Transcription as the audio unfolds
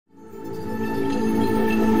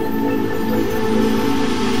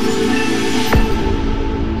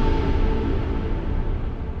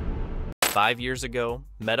5 years ago,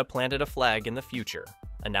 Meta planted a flag in the future,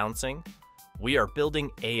 announcing, "We are building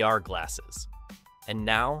AR glasses." And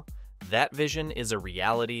now, that vision is a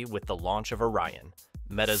reality with the launch of Orion,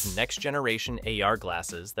 Meta's next-generation AR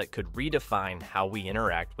glasses that could redefine how we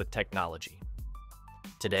interact with technology.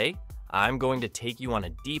 Today, I'm going to take you on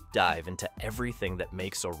a deep dive into everything that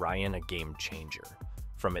makes Orion a game changer,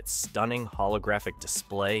 from its stunning holographic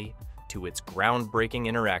display to its groundbreaking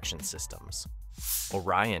interaction systems.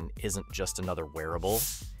 Orion isn't just another wearable,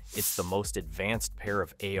 it's the most advanced pair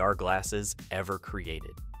of AR glasses ever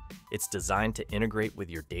created. It's designed to integrate with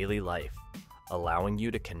your daily life, allowing you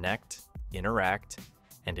to connect, interact,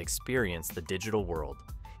 and experience the digital world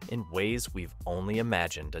in ways we've only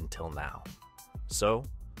imagined until now. So,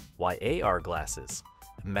 why AR glasses?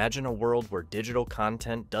 Imagine a world where digital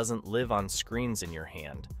content doesn't live on screens in your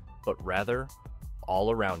hand, but rather all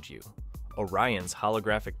around you. Orion's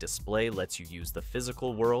holographic display lets you use the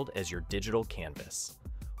physical world as your digital canvas.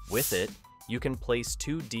 With it, you can place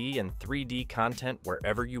 2D and 3D content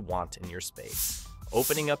wherever you want in your space,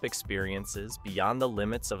 opening up experiences beyond the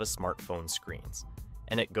limits of a smartphone's screens.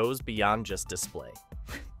 And it goes beyond just display.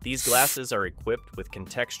 These glasses are equipped with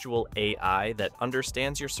contextual AI that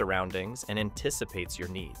understands your surroundings and anticipates your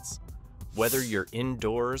needs. Whether you're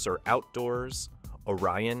indoors or outdoors,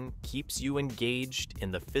 Orion keeps you engaged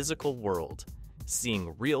in the physical world,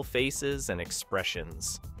 seeing real faces and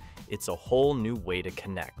expressions. It's a whole new way to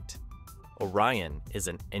connect. Orion is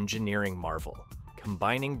an engineering marvel,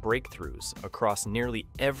 combining breakthroughs across nearly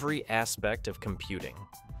every aspect of computing.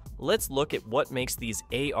 Let's look at what makes these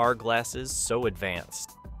AR glasses so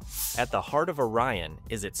advanced. At the heart of Orion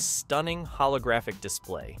is its stunning holographic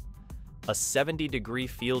display, a 70-degree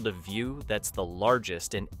field of view that's the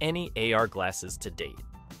largest in any AR glasses to date.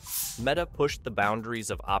 Meta pushed the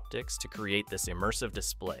boundaries of optics to create this immersive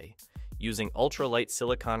display, using ultralight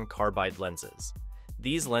silicon carbide lenses.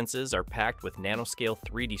 These lenses are packed with nanoscale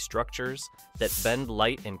 3D structures that bend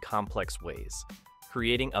light in complex ways,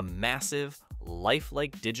 creating a massive,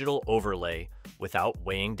 lifelike digital overlay without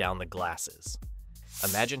weighing down the glasses.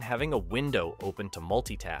 Imagine having a window open to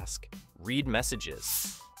multitask, read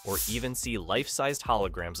messages, or even see life-sized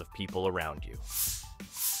holograms of people around you.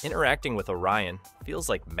 Interacting with Orion feels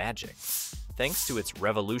like magic, thanks to its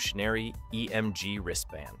revolutionary EMG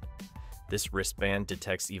Wristband. This wristband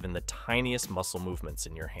detects even the tiniest muscle movements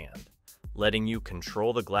in your hand, letting you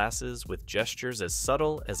control the glasses with gestures as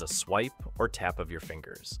subtle as a swipe or tap of your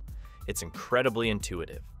fingers. It's incredibly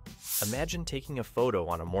intuitive. Imagine taking a photo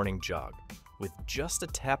on a morning jog with just a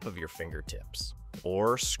tap of your fingertips,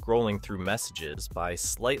 or scrolling through messages by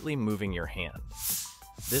slightly moving your hand.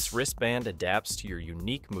 This wristband adapts to your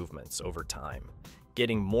unique movements over time,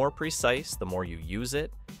 getting more precise the more you use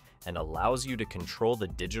it, and allows you to control the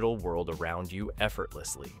digital world around you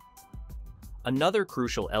effortlessly. Another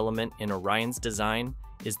crucial element in Orion's design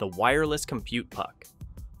is the wireless compute puck.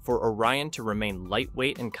 For Orion to remain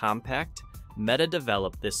lightweight and compact, Meta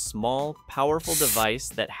developed this small, powerful device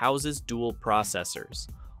that houses dual processors,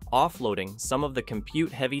 offloading some of the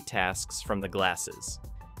compute-heavy tasks from the glasses.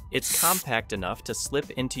 It's compact enough to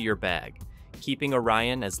slip into your bag, keeping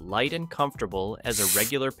Orion as light and comfortable as a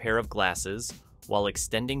regular pair of glasses while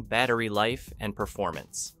extending battery life and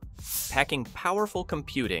performance. Packing powerful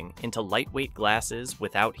computing into lightweight glasses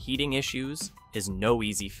without heating issues is no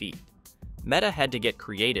easy feat. Meta had to get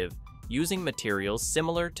creative, using materials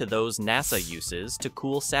similar to those NASA uses to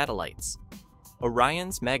cool satellites.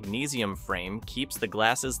 Orion's magnesium frame keeps the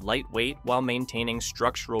glasses lightweight while maintaining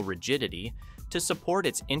structural rigidity to support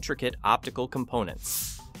its intricate optical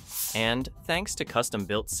components. And thanks to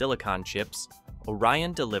custom-built silicon chips,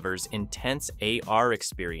 Orion delivers intense AR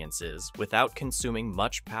experiences without consuming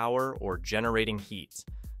much power or generating heat,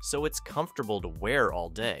 so it's comfortable to wear all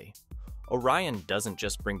day. Orion doesn't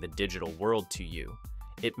just bring the digital world to you,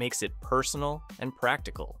 it makes it personal and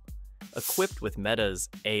practical. Equipped with Meta's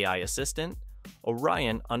AI assistant,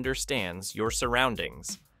 Orion understands your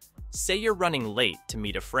surroundings. Say you're running late to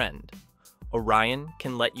meet a friend. Orion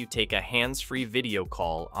can let you take a hands-free video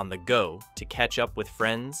call on the go to catch up with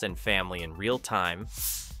friends and family in real time,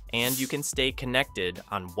 and you can stay connected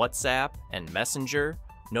on WhatsApp and Messenger,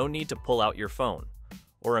 no need to pull out your phone.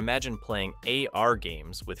 Or imagine playing AR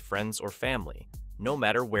games with friends or family, no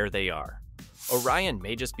matter where they are. Orion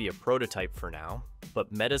may just be a prototype for now,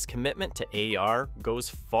 but Meta's commitment to AR goes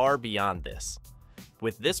far beyond this.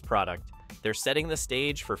 With this product, they're setting the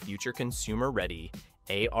stage for future consumer-ready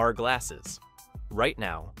AR glasses. Right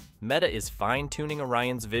now, Meta is fine-tuning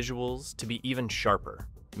Orion's visuals to be even sharper,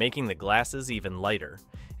 making the glasses even lighter,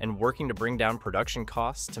 and working to bring down production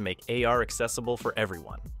costs to make AR accessible for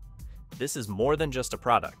everyone. This is more than just a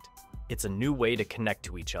product. It's a new way to connect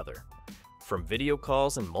to each other. From video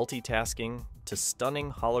calls and multitasking to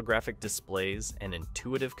stunning holographic displays and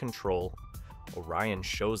intuitive control, Orion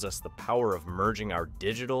shows us the power of merging our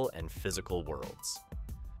digital and physical worlds.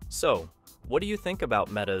 So, what do you think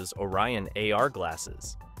about Meta's Orion AR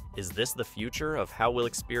glasses? Is this the future of how we'll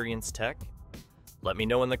experience tech? Let me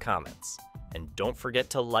know in the comments. And don't forget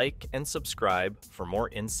to like and subscribe for more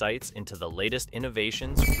insights into the latest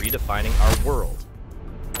innovations redefining our world.